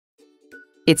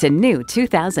It's a new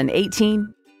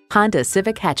 2018 Honda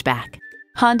Civic Hatchback.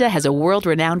 Honda has a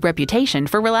world-renowned reputation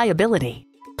for reliability.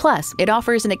 Plus, it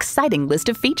offers an exciting list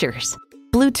of features: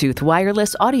 Bluetooth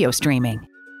wireless audio streaming,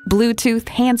 Bluetooth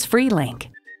hands-free link,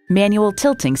 manual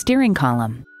tilting steering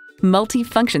column,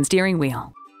 multi-function steering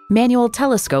wheel, manual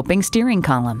telescoping steering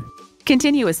column,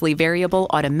 continuously variable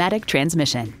automatic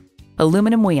transmission,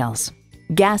 aluminum wheels,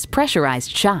 gas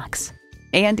pressurized shocks,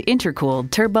 and intercooled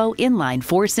turbo inline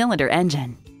 4-cylinder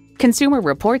engine. Consumer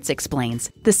Reports explains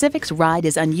the Civic's ride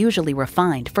is unusually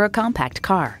refined for a compact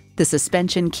car. The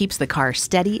suspension keeps the car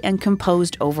steady and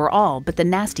composed overall but the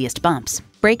nastiest bumps.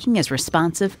 Braking is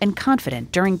responsive and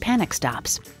confident during panic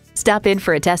stops. Stop in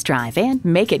for a test drive and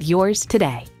make it yours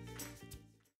today.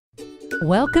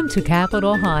 Welcome to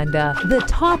Capital Honda, the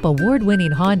top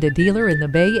award-winning Honda dealer in the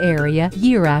Bay Area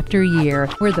year after year.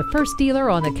 We're the first dealer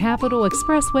on the Capital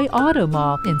Expressway Auto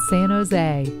Mall in San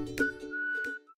Jose.